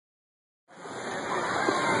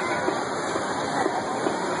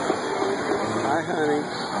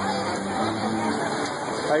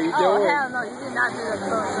How you doing? Oh, hell no, you did not do the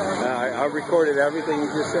close. I recorded everything you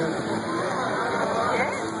just said.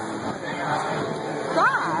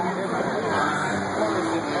 God.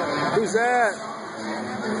 Who's that?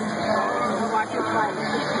 Watch your fight.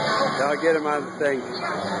 I'll get him on the thing.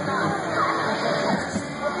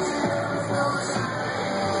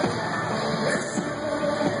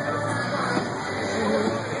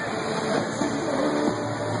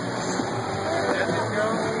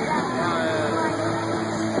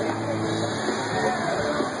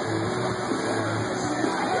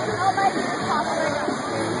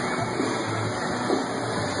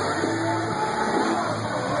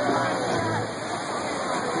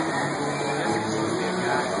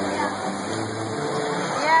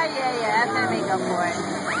 Yeah, that's gonna make up for it.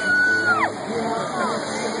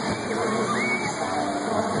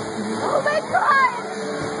 Oh my God!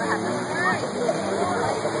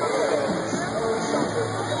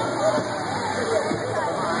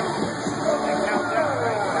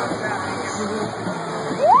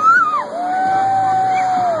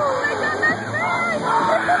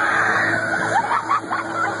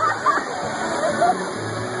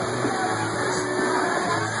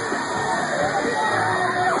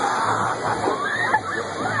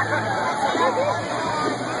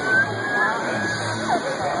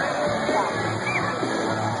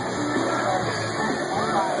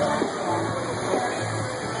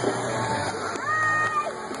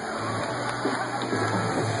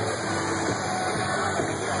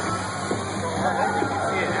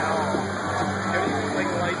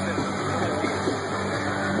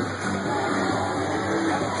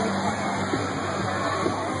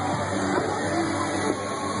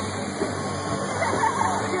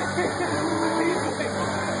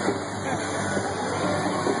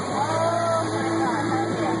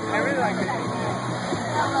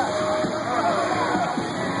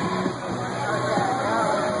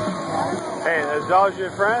 Hey, is Dodge your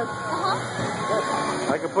friend?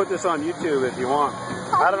 I can put this on YouTube if you want.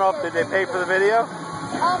 I don't know if did they pay for the video?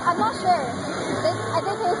 I'm not sure. I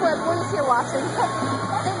did pay for a police here watching.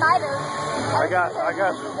 They might have. I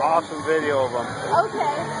got some awesome video of them.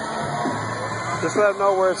 Okay. Just let them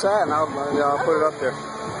know where it's at, and I'll put it up there.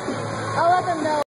 I'll let them know.